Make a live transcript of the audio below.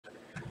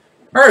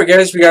Alright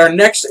guys, we got our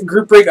next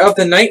group break of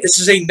the night. This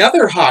is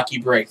another hockey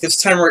break. This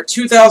time we're at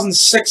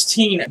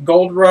 2016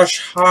 Gold Rush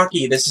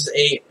Hockey. This is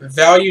a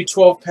value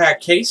 12-pack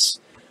case.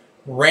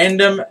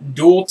 Random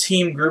dual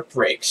team group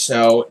break.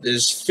 So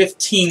there's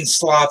 15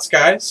 slots,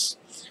 guys.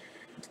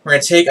 We're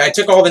going to take, I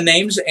took all the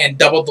names and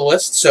doubled the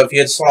list. So if you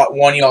had slot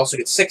 1, you also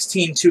get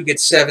 16, 2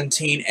 gets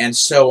 17, and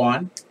so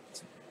on.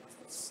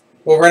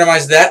 We'll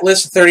randomize that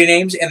list of 30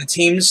 names and the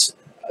teams,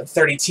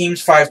 30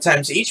 teams 5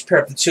 times each. Pair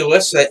up the 2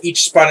 lists so that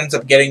each spot ends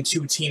up getting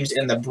 2 teams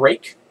in the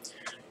break.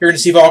 You're going to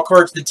receive all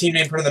cards with the team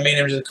name printed on the main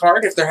image of the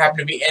card. If there happen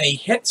to be any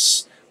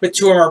hits with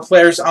 2 or more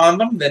players on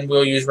them, then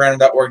we'll use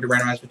random.org to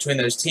randomize between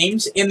those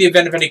teams. In the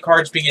event of any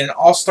cards being in an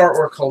all-star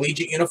or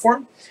collegiate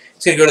uniform,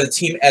 it's going to go to the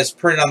team as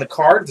printed on the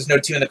card. If there's no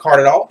team in the card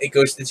at all, it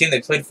goes to the team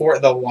they played for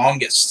the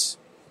longest.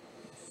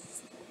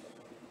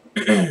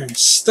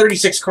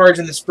 36 cards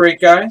in this break,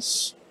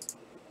 guys.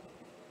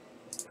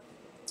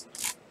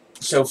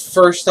 So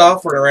first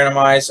off, we're going to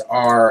randomize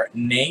our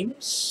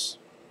names.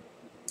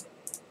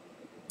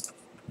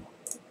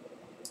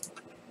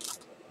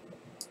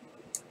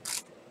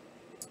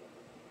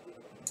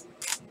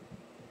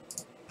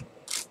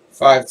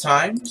 Five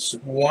times.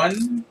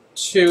 1,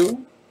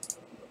 2,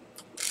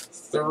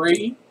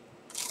 3,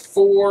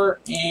 4,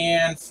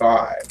 and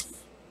 5.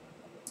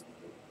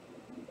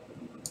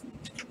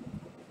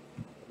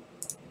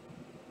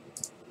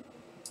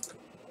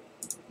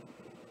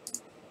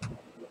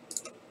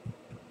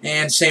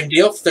 And same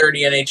deal,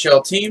 30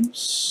 NHL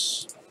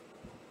teams.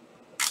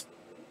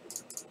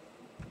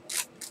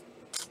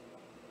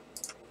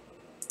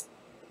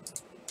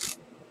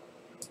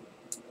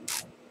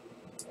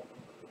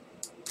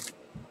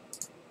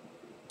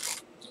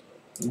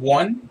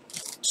 One,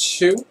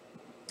 2,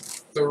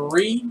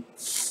 3,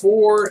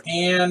 4,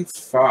 and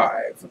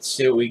 5. Let's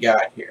see what we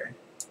got here.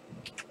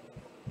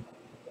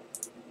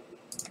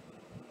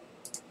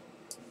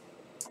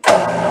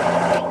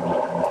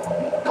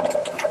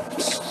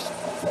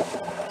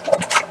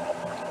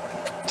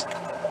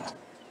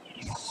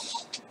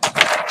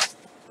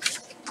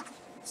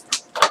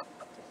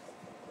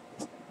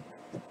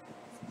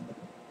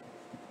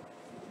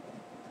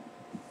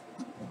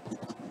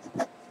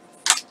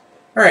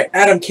 Alright,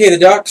 Adam K. the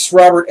Ducks,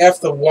 Robert F.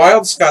 the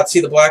Wild, Scott C.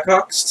 the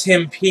Blackhawks,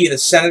 Tim P. the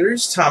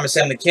Senators, Thomas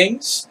M. the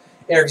Kings,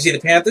 Eric Z. the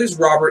Panthers,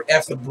 Robert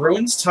F. the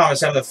Bruins,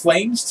 Thomas M. the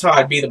Flames,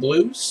 Todd B. the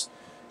Blues,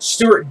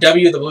 Stuart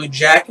W. the Blue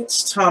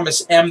Jackets,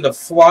 Thomas M. the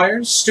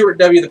Flyers, Stuart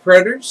W. the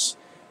Predators,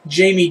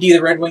 Jamie D.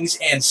 the Red Wings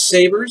and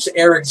Sabres,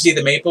 Eric Z.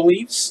 the Maple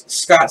Leafs,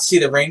 Scott C.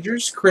 the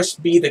Rangers, Chris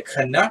B. the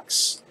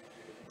Canucks,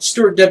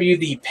 Stuart W.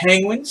 the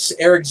Penguins,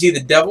 Eric Z. the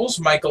Devils,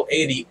 Michael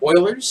A. the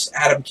Oilers,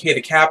 Adam K.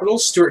 the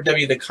Capitals, Stuart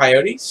W. the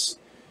Coyotes,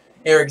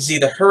 Eric Z.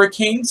 the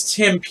Hurricanes,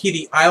 Tim P.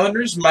 the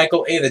Islanders,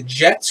 Michael A. the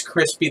Jets,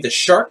 Chris B. the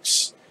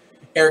Sharks,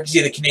 Eric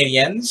Z. the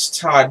Canadiens,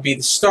 Todd B.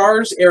 the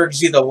Stars, Eric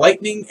Z. the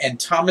Lightning, and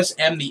Thomas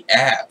M. the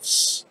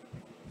Avs.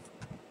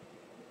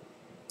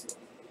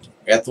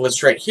 I got the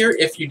list right here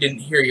if you didn't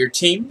hear your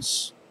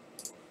teams.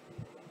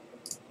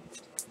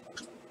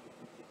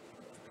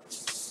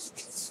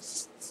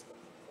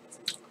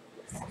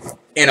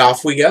 And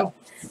off we go.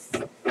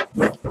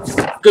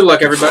 Good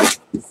luck, everybody.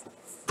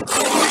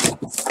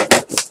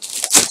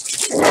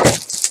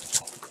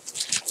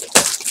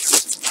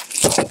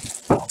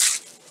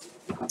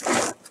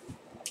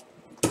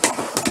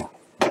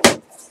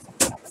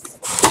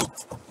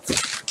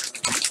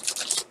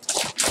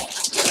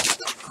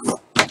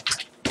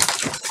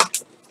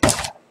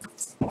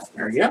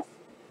 There we go.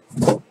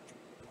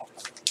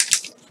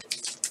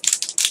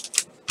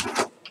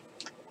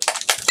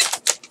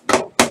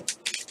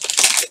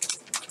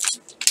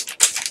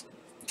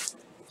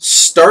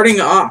 Starting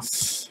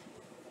off,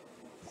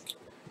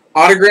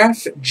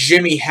 autograph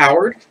Jimmy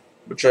Howard,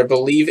 which I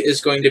believe is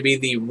going to be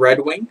the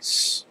Red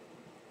Wings.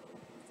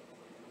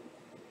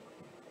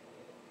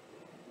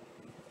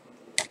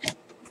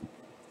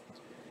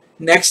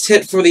 Next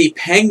hit for the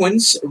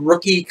Penguins,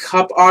 rookie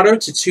cup auto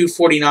to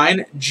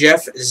 249,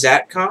 Jeff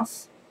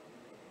Zatkoff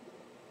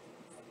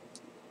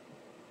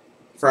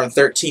from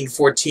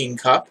 13-14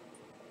 Cup.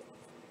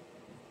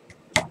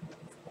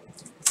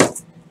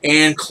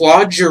 And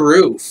Claude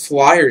Giroux,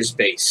 Flyers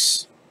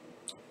base,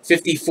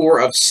 54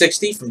 of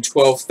 60 from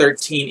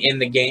 12-13 in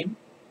the game.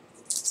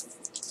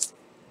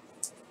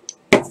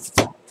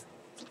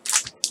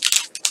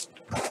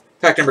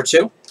 Pack number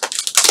 2.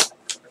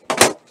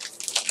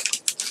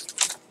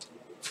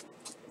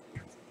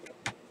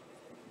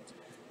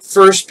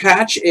 First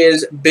patch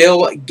is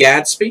Bill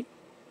Gadsby,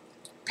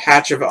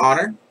 Patch of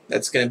Honor.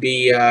 That's going to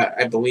be,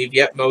 I believe,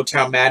 yep,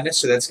 Motown Madness.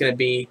 So that's going to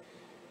be,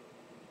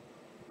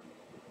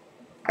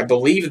 I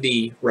believe,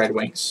 the Red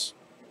Wings.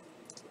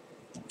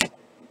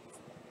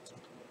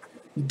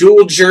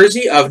 Dual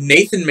jersey of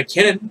Nathan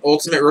McKinnon,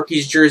 Ultimate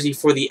Rookies jersey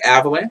for the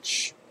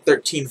Avalanche,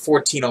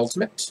 13-14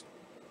 Ultimate.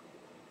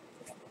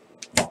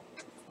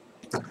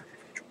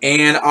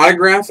 And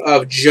autograph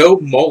of Joe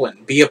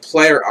Mullen, Be a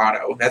Player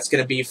auto. That's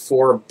going to be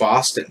for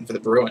Boston, for the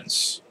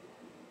Bruins.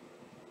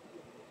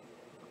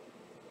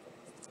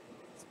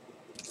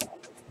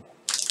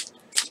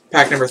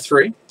 Pack number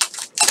 3.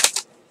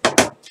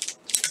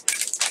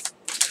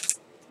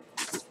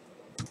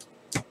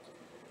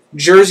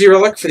 Jersey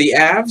relic for the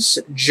Avs,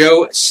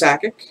 Joe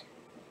Sakic.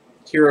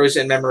 Heroes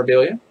and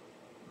memorabilia.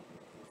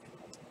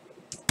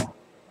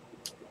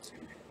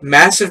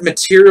 Massive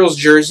Materials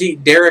jersey,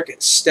 Derek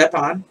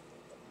Stepan.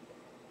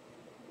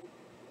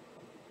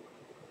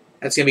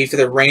 That's going to be for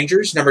the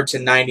Rangers, numbered to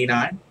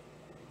 99.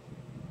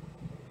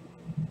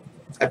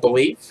 I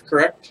believe,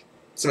 correct?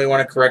 Somebody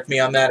want to correct me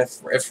on that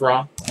if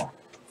wrong.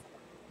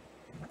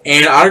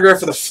 And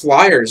autograph for the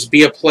Flyers,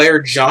 Be a Player,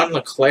 John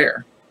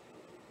LeClair.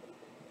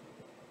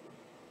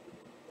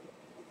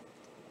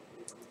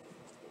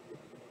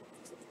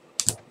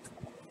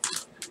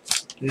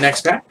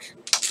 Next pack.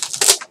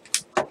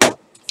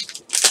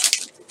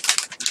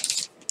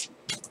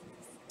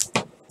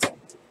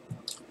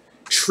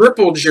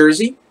 Triple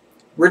jersey,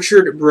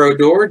 Richard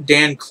Brodeur,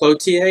 Dan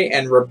Cloutier,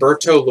 and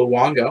Roberto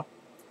Luongo.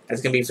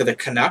 That's going to be for the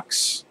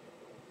Canucks.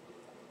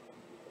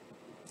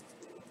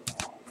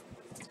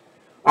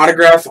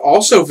 Autograph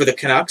also for the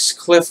Canucks,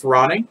 Cliff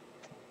Ronning.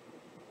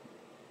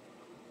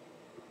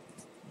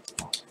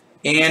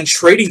 And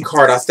trading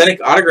card,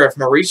 authentic autograph,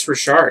 Maurice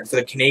Richard for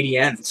the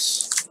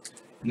Canadiens.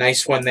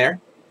 Nice one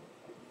there.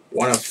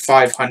 1 of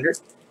 500.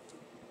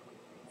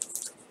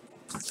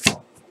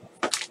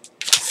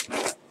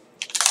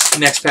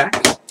 Next pack.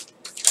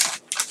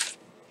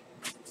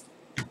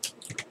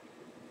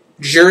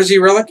 Jersey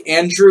relic,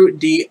 Andrew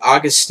D.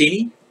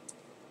 Agostini.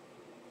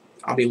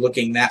 I'll be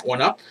looking that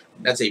one up.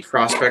 That's a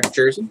prospect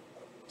jersey.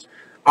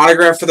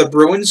 Autograph for the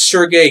Bruins,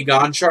 Sergei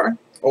Gonchar.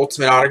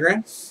 Ultimate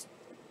autograph.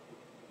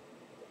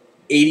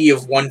 80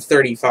 of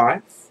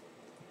 135.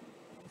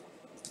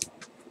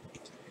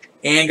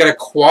 And got a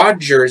quad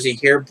jersey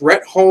here.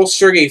 Brett Hull,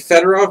 Sergei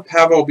Fedorov,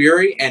 Pavel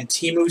Bure, and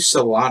Teemu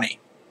Solani.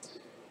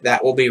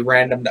 That will be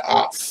randomed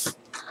off.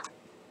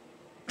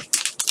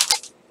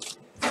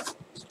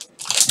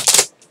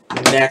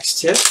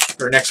 Next hit,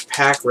 or next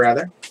pack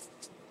rather.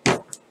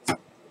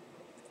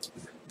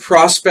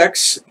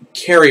 Prospects,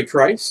 Carey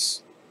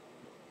Price.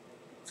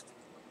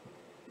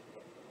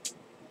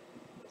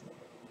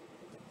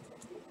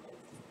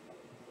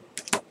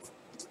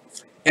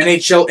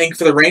 NHL ink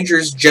for the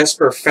Rangers,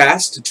 Jesper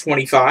Fast,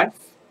 25.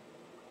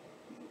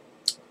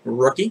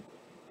 Rookie.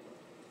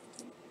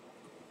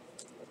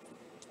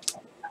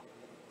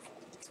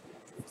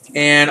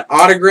 And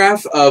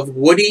autograph of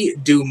Woody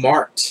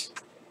Dumart.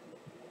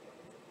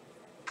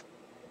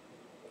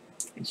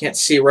 I can't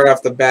see right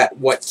off the bat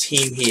what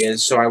team he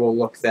is, so I will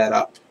look that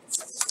up.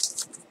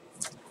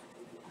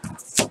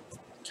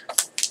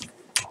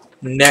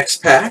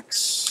 Next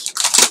packs.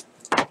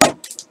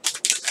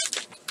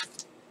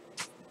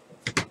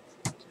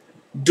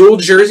 Dual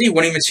jersey,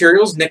 winning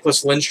materials,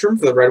 Nicholas Lindstrom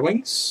for the Red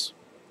Wings.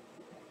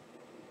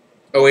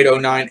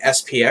 0809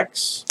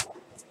 SPX.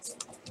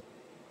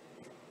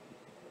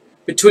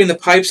 Between the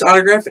Pipes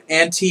autograph,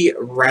 Antti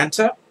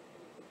Ranta.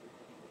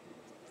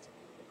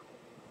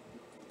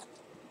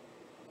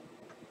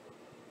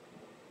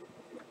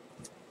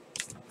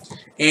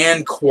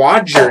 And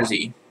quad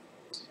jersey,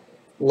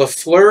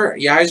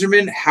 Lafleur,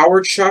 Yzerman,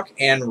 Howardchuk,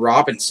 and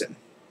Robinson.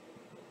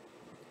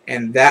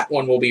 And that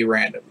one will be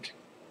randomed.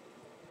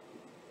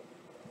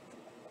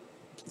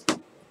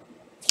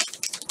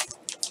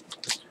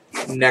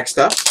 Next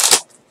up.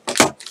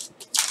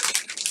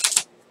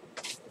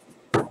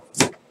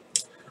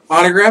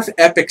 Autograph,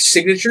 Epic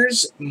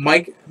Signatures,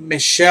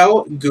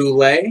 Michel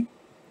Goulet.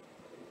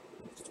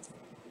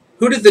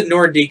 Who did the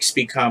Nordiques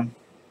become?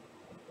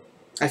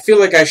 I feel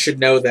like I should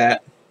know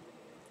that.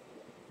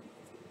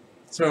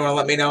 Someone want to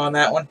let me know on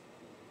that one?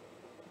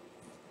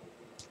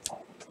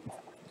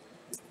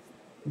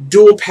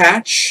 Dual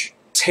patch,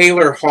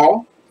 Taylor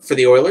Hall for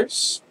the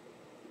Oilers.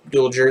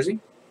 Dual jersey.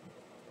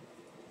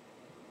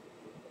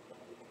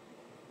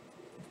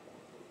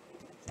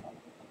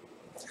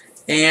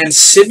 And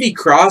Sidney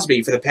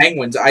Crosby for the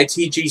Penguins.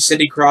 ITG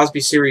Sidney Crosby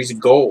Series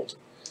Gold.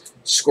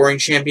 Scoring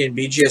champion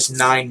BGS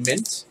 9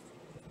 mint.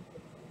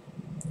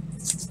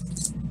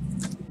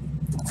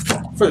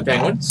 For the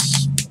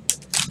Penguins.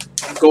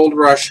 Gold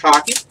Rush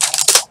Hockey.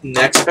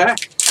 Next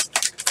pack.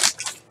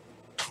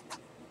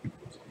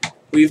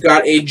 We've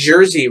got a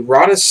jersey,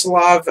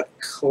 Radoslav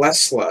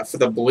Klesla for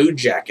the Blue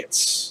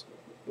Jackets.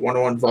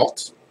 101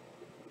 Vault.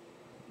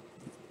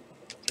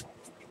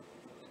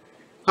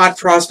 Hot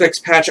Prospects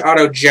patch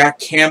auto, Jack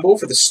Campbell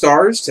for the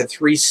Stars to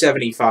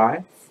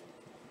 375.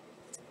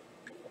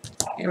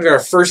 And we got our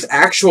first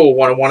actual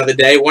 101 of the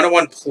day.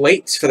 101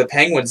 plate for the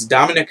Penguins,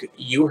 Dominic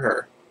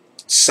Uher.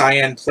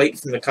 Cyan plate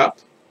from the Cup.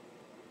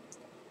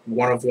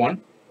 1 of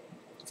 1.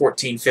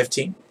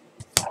 14-15.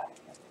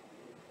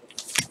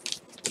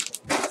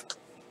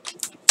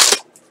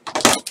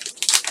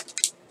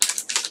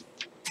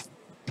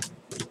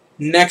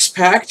 Next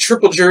pack,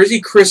 triple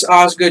jersey, Chris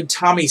Osgood,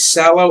 Tommy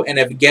Salo, and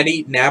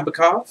Evgeny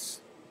Nabokov.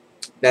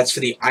 That's for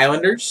the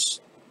Islanders.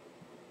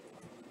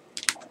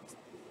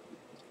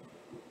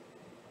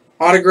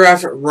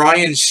 Autograph,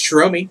 Ryan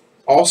Strome,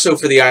 also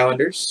for the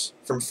Islanders,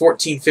 from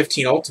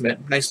 14-15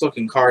 Ultimate. Nice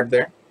looking card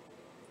there.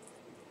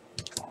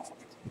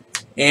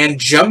 And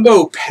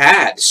Jumbo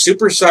Pad,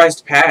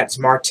 supersized pads,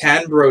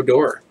 Martin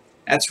Brodeur.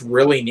 That's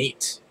really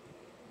neat.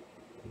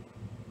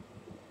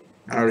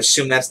 I would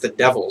assume that's the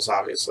Devils,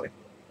 obviously.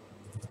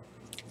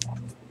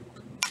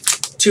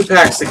 2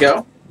 packs to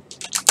go.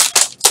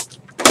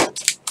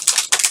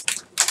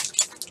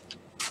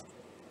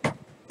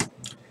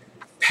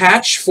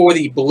 Patch for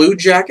the Blue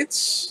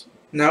Jackets.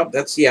 No,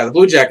 that's, yeah, the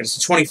Blue Jackets.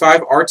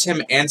 25,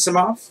 Artem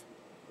Ansimov.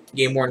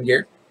 Game-worn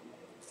gear.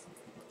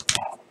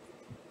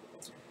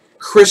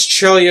 Chris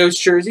Chelios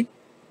jersey.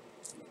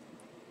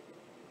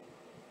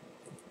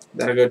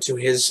 That'll go to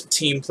his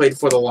team played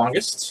for the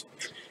longest.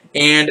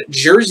 And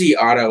jersey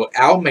auto,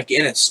 Al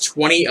McInnes,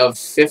 20 of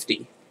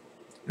 50.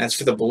 That's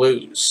for the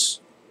Blues.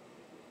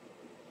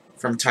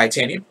 From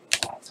Titanium.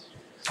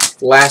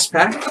 Last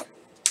pack.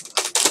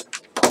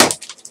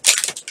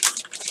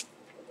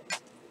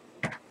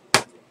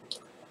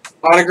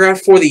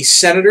 Autograph for the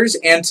Senators,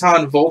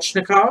 Anton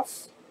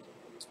Volchnikov.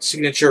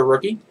 Signature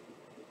rookie.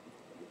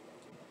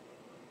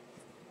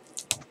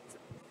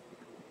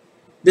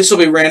 This will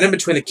be random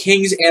between the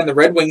Kings and the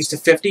Red Wings to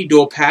 50.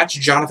 Dual patch,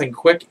 Jonathan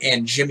Quick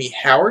and Jimmy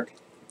Howard.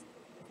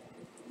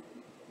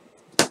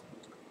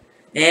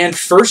 And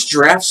first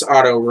drafts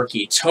auto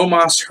rookie,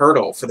 Tomas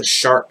Hertl for the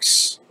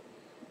Sharks.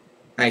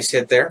 Nice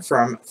hit there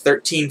from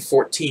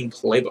 13-14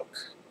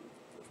 Playbook.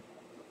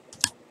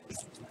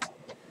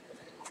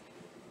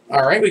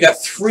 Alright, we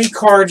got 3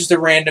 cards to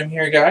random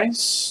here,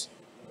 guys.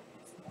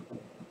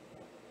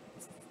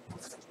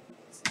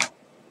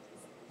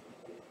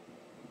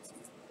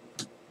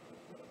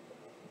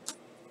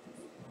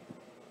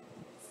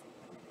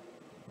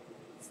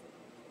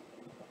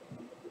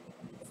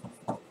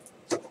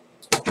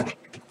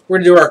 We're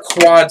going to do our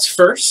quads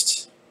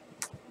first.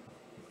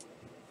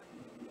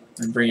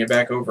 And bring it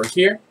back over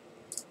here.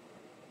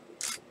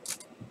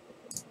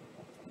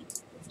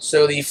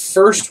 So the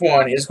first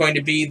one is going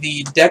to be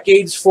the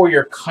Decades for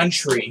Your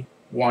Country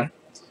one.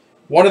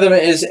 One of them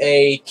is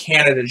a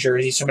Canada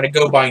jersey, so I'm going to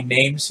go by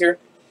names here.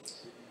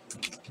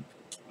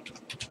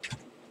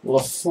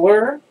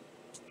 Lafleur,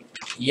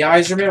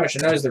 Yzerman, which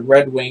I know is the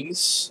Red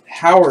Wings,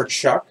 Howard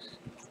Chuck,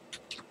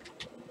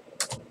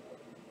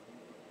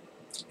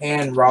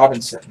 and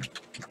Robinson.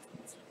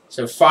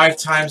 So 5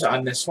 times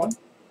on this one.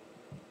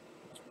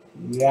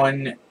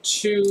 1,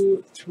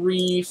 2,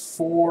 3,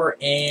 4,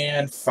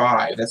 and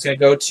 5. That's going to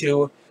go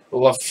to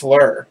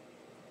Lafleur,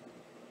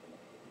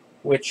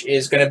 which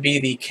is going to be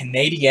the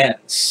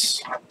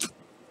Canadiens.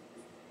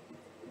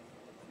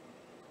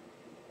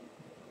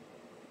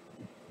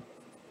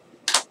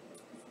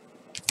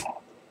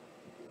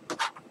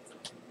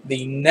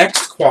 The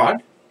next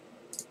quad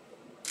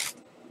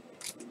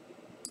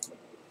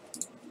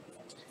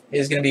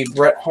is going to be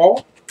Brett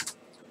Hull,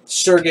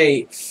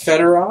 Sergei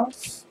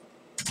Fedorov,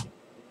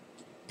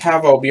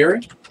 Pavel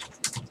Bure,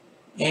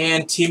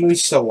 and Timu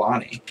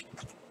Solani.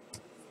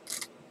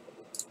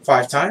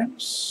 5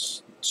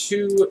 times.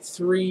 2,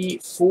 3,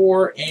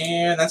 4,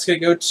 and that's going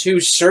to go to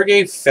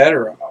Sergei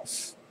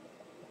Fedorov.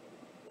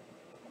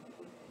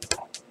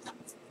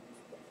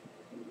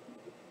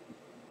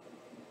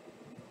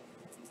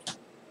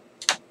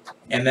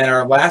 And then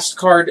our last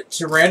card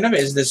to random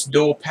is this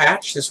dual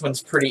patch. This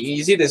one's pretty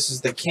easy. This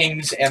is the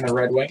Kings and the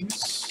Red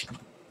Wings.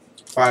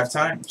 5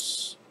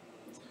 times.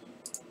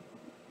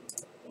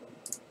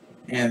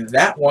 And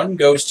that one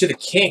goes to the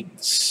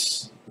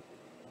Kings.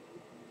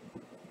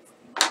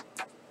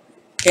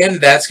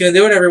 And that's going to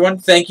do it, everyone.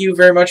 Thank you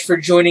very much for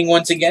joining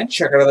once again.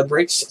 Check out other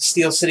breaks,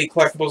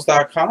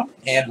 SteelCityCollectibles.com,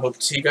 and hope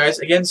to see you guys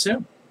again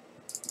soon.